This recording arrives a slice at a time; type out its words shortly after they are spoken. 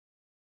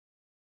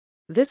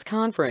This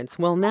conference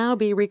will now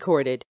be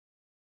recorded.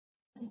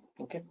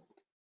 Okay,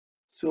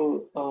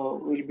 so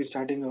we'll be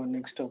starting our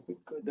next topic,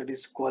 that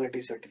is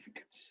quality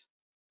certificates.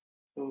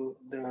 So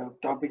the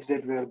topics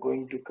that we are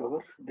going to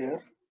cover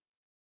there,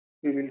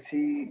 we will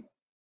see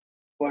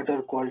what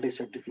are quality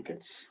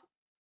certificates,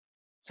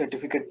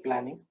 certificate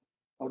planning,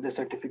 how the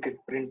certificate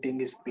printing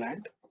is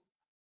planned.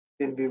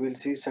 Then we will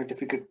see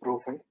certificate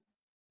profile,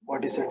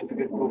 what is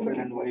certificate profile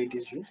and why it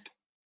is used.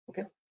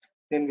 Okay,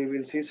 then we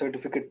will see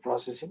certificate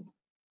processing,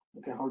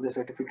 okay, how the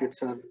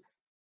certificates are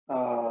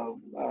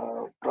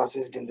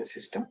processed in the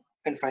system,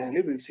 and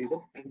finally we'll see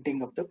the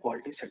printing of the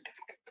quality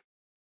certificate.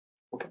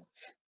 Okay,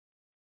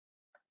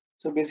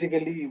 so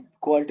basically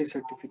quality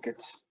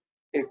certificates,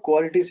 a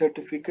quality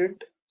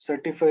certificate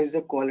certifies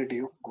the quality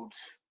of goods.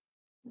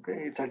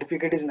 Okay, a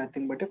certificate is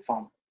nothing but a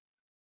form.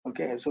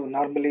 Okay, so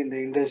normally in the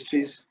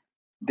industries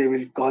they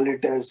will call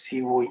it as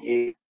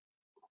COA,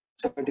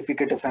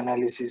 certificate of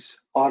analysis,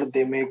 or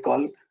they may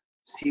call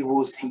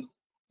COC,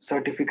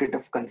 certificate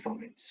of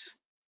conformance.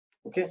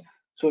 Okay,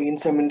 so in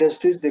some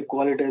industries they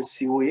call it as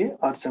COA,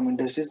 or some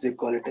industries they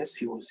call it as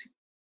COC.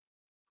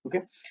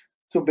 Okay,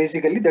 so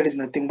basically that is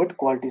nothing but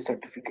quality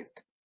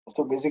certificate.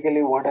 So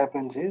basically what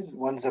happens is,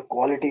 once the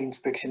quality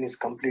inspection is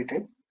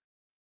completed,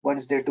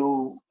 once they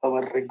do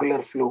our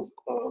regular flow,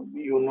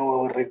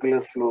 our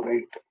regular flow,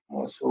 right?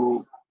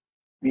 So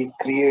we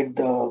create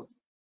the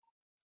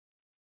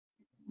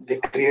they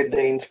create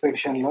the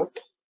inspection lot.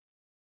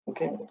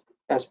 Okay,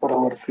 as per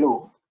our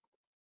flow,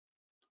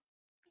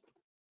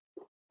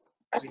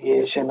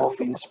 creation of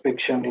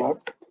inspection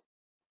lot.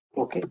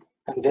 Okay,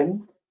 and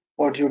then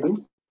what you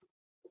do,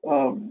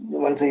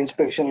 once the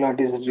inspection lot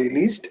is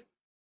released,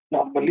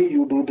 normally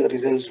you do the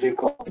results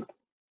recording,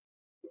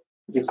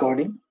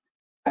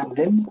 and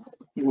then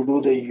you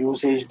do the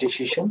usage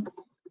decision,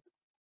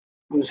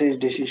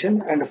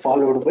 and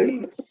followed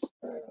by,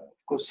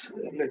 of course,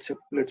 let's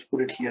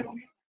put it here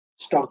only,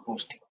 stock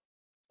posting.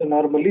 So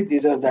normally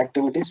these are the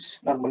activities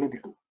normally we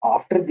do.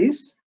 After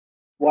this,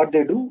 what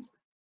they do,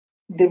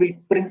 they will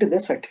print the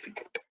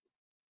certificate.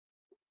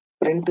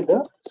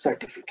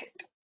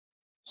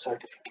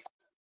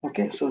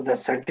 Okay, so the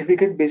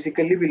certificate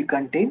basically will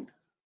contain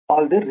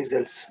all the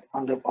results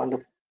on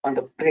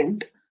the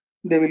print.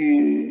 They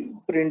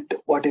will print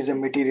what is a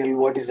material,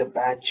 what is a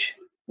batch,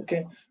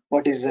 okay,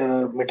 what is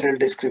a material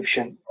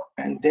description,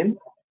 and then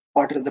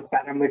what are the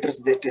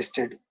parameters they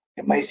tested,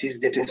 MICs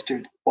they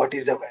tested, what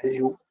is the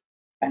value,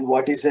 and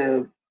what is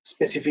a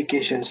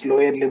specifications,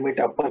 lower limit,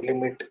 upper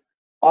limit,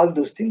 all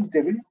those things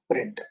they will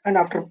print, and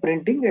after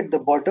printing at the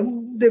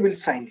bottom they will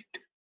sign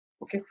it.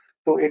 Okay,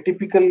 so a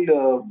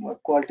typical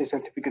quality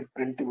certificate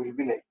print will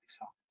be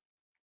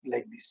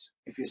like this,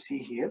 if you see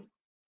here,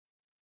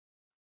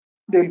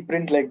 they will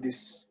print like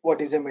this: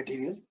 what is a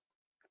material,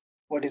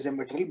 what is a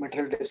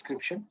material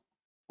description,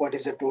 what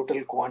is the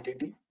total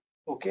quantity,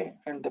 okay,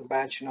 and the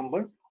batch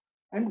number,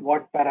 and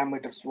what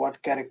parameters,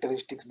 what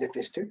characteristics they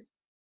tested,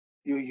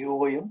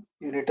 UOM,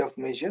 unit of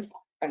measure,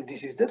 and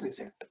this is the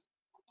result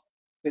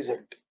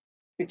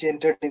which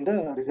entered in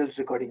the results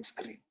recording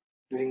screen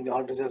during the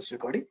all results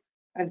recording,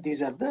 and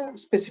these are the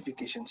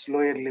specifications,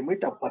 lower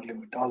limit, upper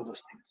limit, all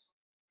those things.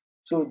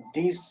 So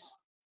this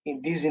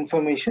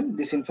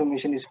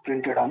information is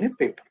printed on a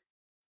paper,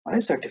 on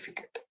a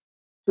certificate.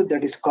 So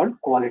that is called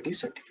quality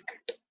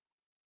certificate.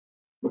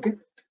 Okay,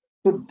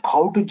 so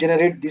how to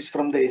generate this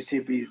from the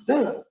SAP is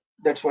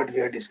that's what we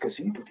are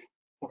discussing today.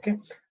 Okay,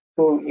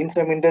 so in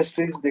some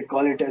industries they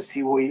call it as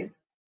COA,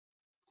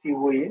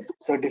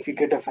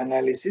 certificate of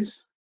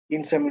analysis.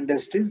 In some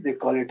industries they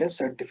call it as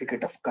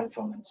certificate of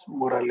conformance.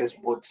 More or less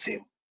both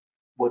same.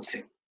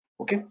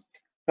 Okay,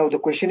 now the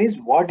question is,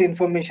 what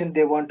information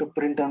they want to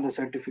print on the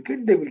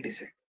certificate, they will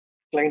decide,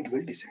 client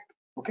will decide.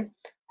 Okay,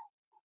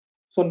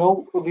 so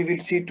now we will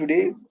see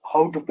today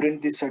how to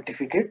print this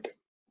certificate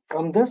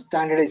from the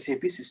standard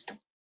SAP system,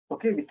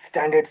 okay, with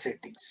standard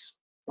settings.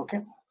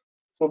 Okay,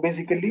 so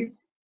basically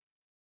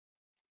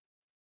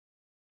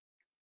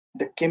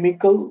the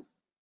chemical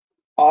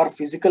or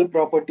physical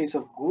properties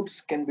of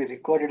goods can be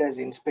recorded as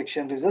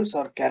inspection results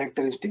or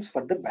characteristics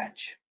for the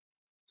batch.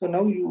 So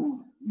now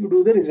you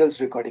do the results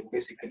recording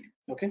basically.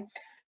 Okay,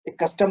 a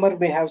customer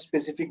may have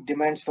specific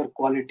demands for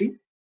quality,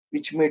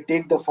 which may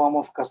take the form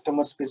of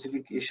customer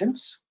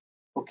specifications,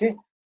 okay,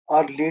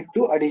 or lead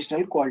to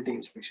additional quality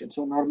inspection.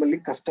 So normally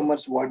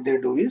customers, what they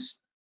do is,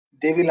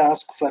 they will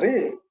ask for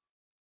a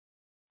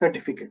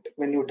certificate.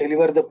 When you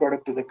deliver the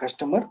product to the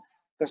customer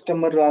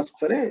asks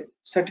for a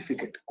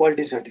certificate,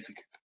 quality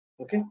certificate.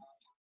 Okay,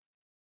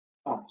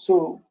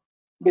 so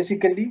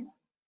basically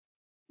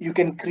you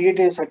can create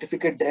a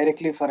certificate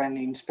directly for an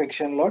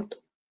inspection lot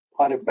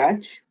or a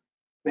batch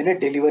when a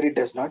delivery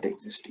does not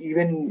exist.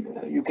 Even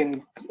you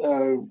can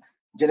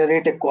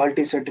generate a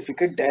quality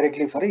certificate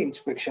directly for an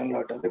inspection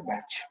lot or a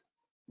batch.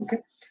 Okay.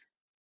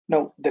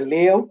 Now the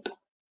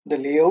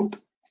layout,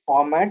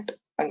 format,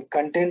 and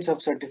contents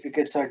of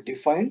certificates are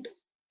defined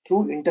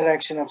through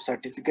interaction of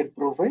certificate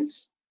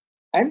profiles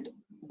and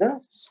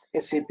the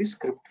SAP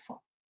script form.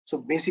 So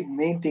basic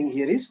main thing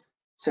here is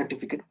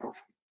certificate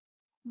profile.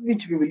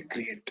 which we will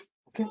create.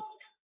 Okay,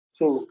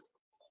 so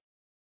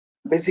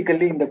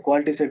basically in the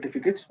quality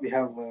certificates we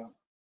have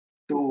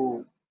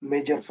two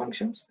major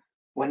functions.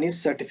 One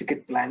is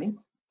certificate planning,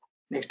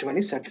 next one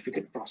is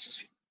certificate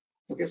processing.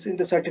 Okay, so in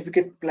the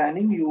certificate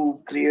planning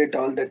you create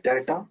all the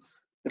data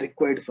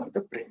required for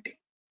the printing.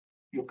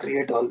 You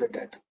create all the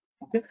data.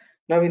 Okay,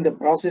 now in the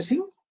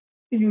processing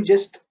you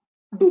just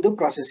do the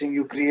processing.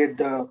 You create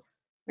the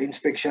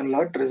inspection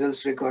lot,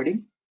 results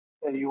recording,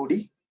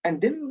 UD, and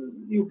then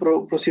you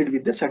proceed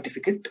with the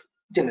certificate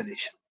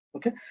generation.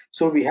 Okay,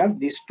 so we have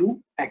these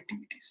two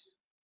activities.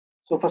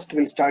 So first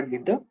we'll start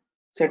with the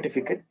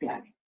certificate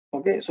planning.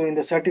 Okay, so in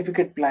the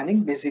certificate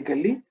planning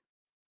basically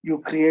you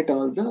create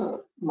all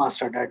the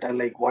master data,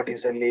 like what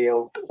is a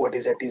layout, what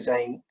is a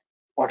design,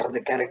 what are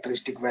the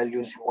characteristic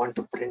values you want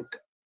to print.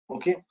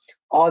 Okay,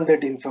 all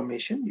that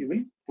information you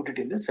will put it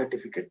in the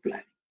certificate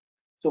planning.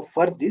 So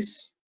for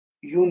this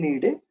you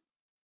need a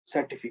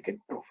certificate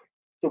profile.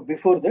 So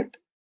before that,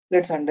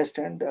 let's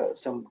understand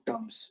some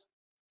terms.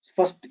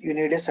 First you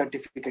need a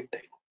certificate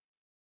type.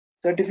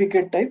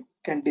 Certificate type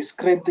can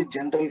describe the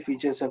general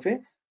features of a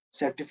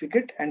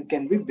certificate and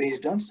can be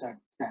based on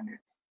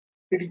standards.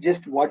 It is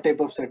just what type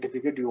of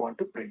certificate you want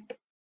to print.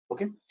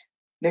 Okay,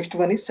 next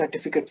one is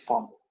certificate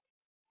form.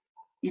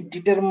 It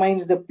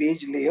determines the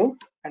page layout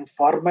and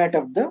format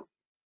of the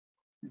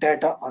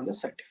data on the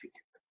certificate.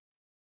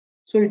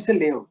 So it's a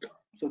layout.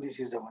 So this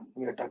is the one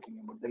we are talking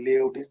about. The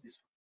layout is this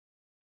one.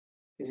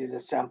 This is a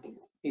sample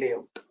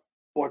layout,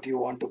 what you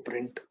want to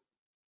print.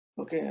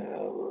 Okay,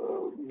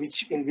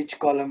 which in which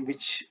column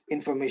which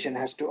information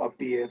has to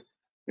appear,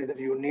 whether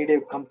you need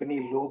a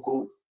company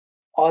logo,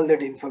 all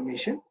that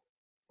information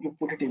you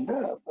put it in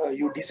the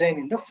you design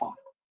in the form.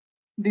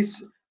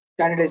 This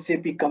standard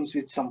SAP comes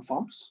with some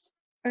forms,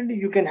 and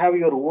you can have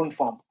your own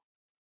form.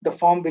 The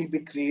form will be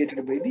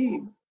created by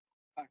the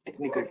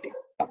technical team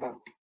above.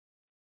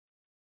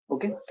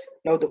 Okay,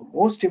 now the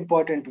most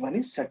important one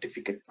is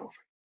certificate profile.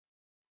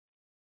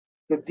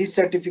 So this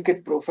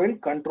certificate profile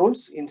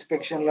controls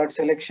inspection lot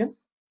selection,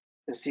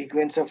 the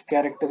sequence of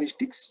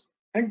characteristics,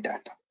 and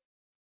data.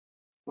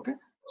 Okay,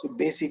 so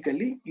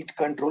basically it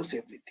controls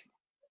everything.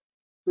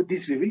 So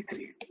this we will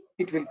create.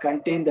 It will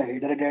contain the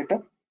header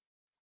data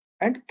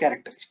and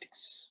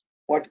characteristics.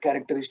 What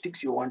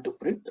characteristics you want to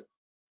print,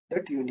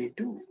 that you need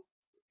to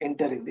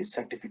enter in this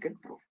certificate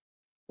profile.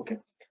 Okay,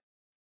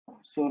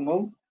 so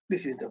now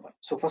this is the one.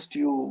 So first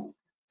you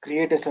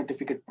create a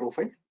certificate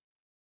profile.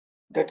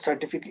 That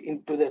certificate,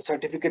 into the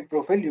certificate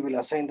profile you will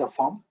assign the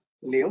form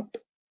layout.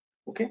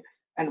 Okay,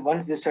 and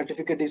once the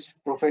certificate is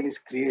profile is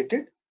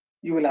created,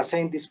 you will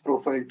assign this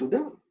profile to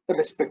the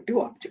respective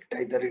object.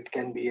 Either it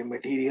can be a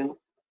material,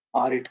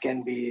 or it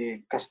can be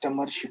a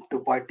customer ship to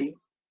party,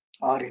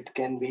 or it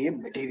can be a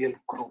material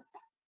group.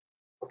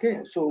 Okay,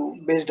 so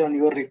based on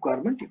your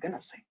requirement you can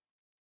assign.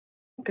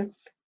 Okay,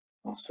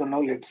 so now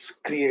let's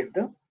create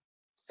the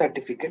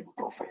certificate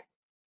profile.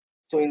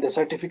 So in the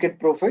certificate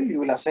profile you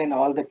will assign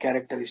all the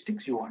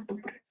characteristics you want to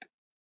print.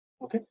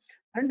 Okay,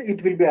 and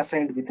it will be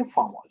assigned with a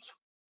form also.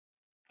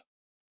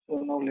 So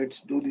now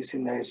let's do this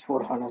in the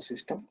S4 HANA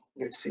system.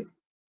 Let's see.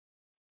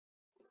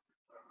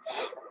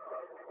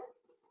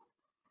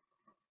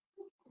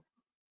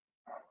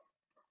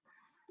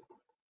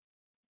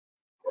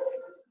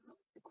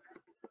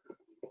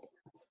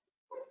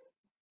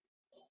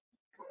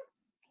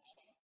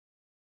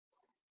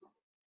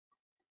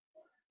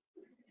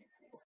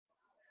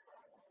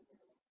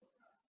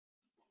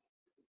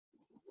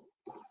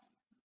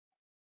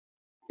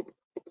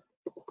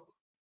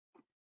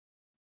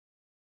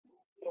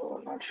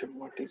 Not sure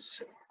what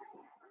is.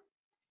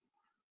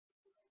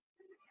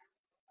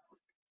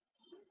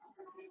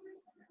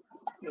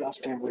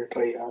 Last time we'll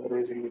try,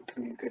 otherwise it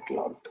will get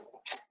logged.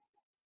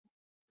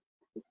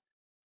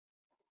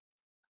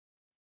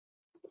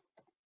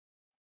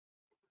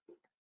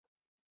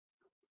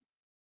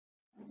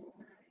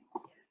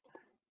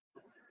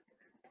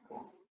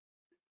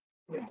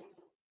 Yeah.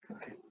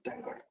 Okay,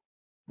 thank God.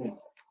 Yeah.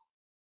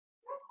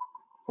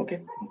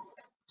 Okay,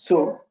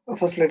 so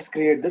first let's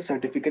create the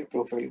certificate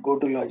profile. Go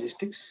to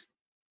logistics,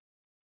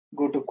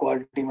 go to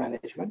quality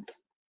management.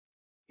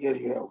 Here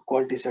you have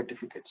quality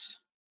certificates.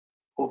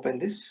 Open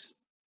this.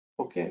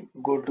 Okay,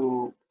 go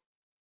to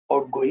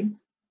outgoing.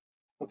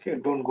 Okay,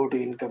 don't go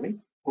to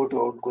incoming, go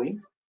to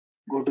outgoing,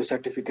 go to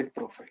certificate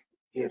profile.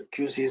 Here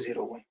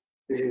QC01.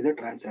 This is the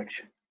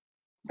transaction.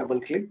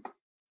 Double click,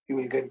 you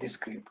will get this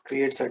screen.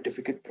 Create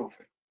certificate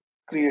profile.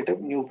 Create a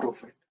new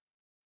profile.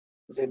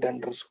 Z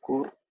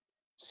underscore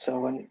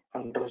 7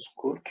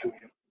 underscore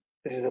QM.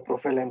 This is the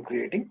profile I'm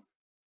creating.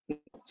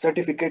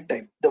 Certificate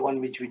type, the one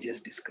which we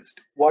just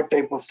discussed. What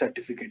type of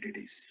certificate it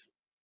is.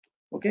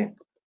 Okay,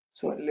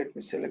 so let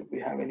me select. We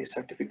have any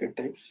certificate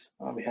types?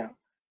 We have.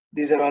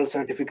 These are all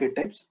certificate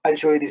types. I'll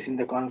show you this in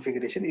the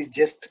configuration. It's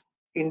just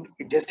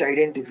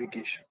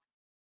identification.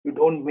 You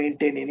don't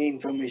maintain any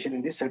information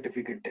in this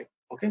certificate type.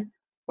 Okay,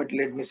 but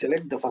let me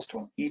select the first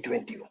one,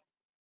 E21.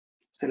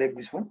 Select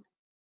this one,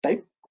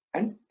 type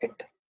and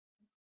enter.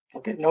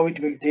 Okay, now it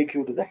will take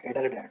you to the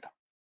header data.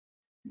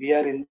 We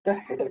are in the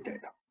header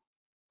data.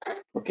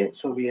 Okay,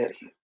 so we are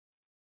here.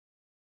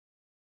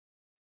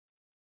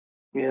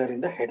 We are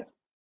in the header,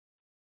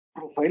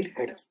 profile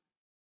header.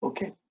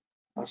 Okay,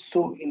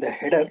 so in the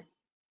header,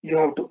 you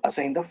have to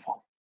assign the form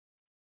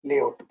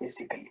layout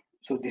basically.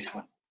 So this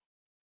one,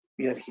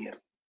 we are here.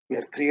 We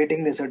are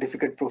creating the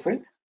certificate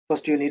profile.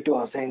 First, you need to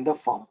assign the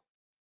form.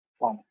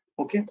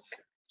 Okay,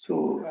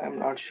 so I'm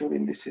not sure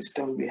in this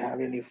system we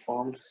have any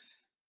forms.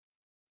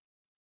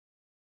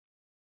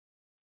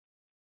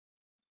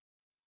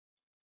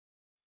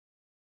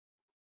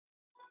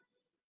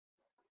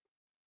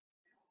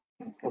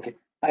 Okay,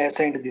 I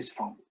assigned this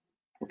form.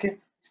 Okay,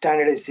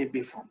 standard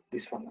SAP form.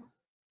 This one,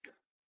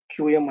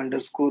 QM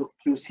underscore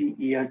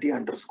QCERT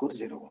underscore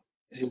 01.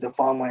 This is the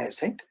form I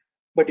assigned.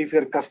 But if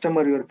your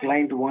customer, your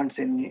client wants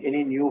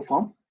any new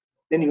form,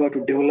 then you have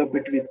to develop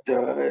it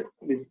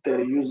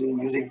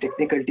using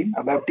technical team,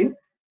 ABAP team.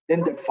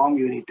 Then that form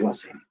you need to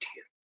assign it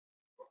here.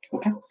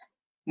 Okay.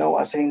 Now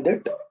assign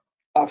that.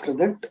 After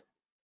that,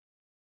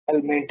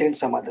 I'll maintain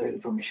some other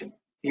information.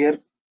 Here,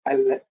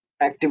 I'll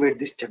activate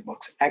this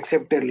checkbox,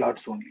 accepted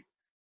lots only.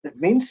 That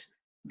means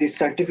this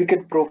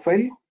certificate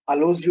profile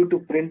allows you to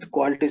print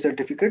quality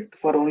certificate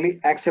for only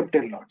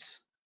accepted lots.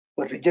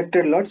 For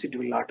rejected lots, it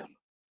will not allow.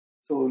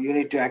 So you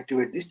need to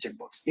activate this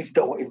checkbox if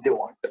they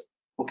want.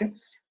 Okay,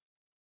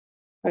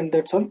 and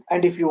that's all.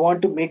 And if you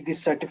want to make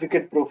this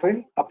certificate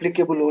profile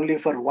applicable only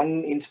for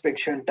one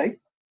inspection type,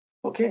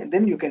 okay,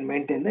 then you can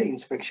maintain the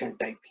inspection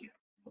type here.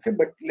 Okay,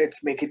 but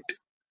let's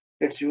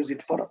use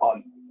it for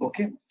all.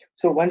 Okay,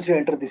 so once you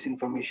enter this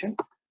information,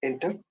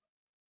 enter.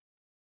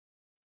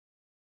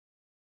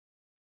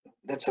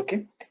 That's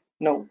okay.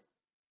 Now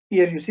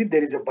here you see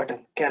there is a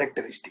button,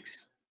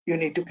 characteristics. You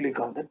need to click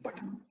on that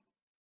button.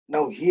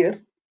 Now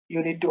here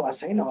you need to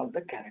assign all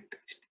the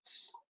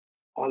characteristics.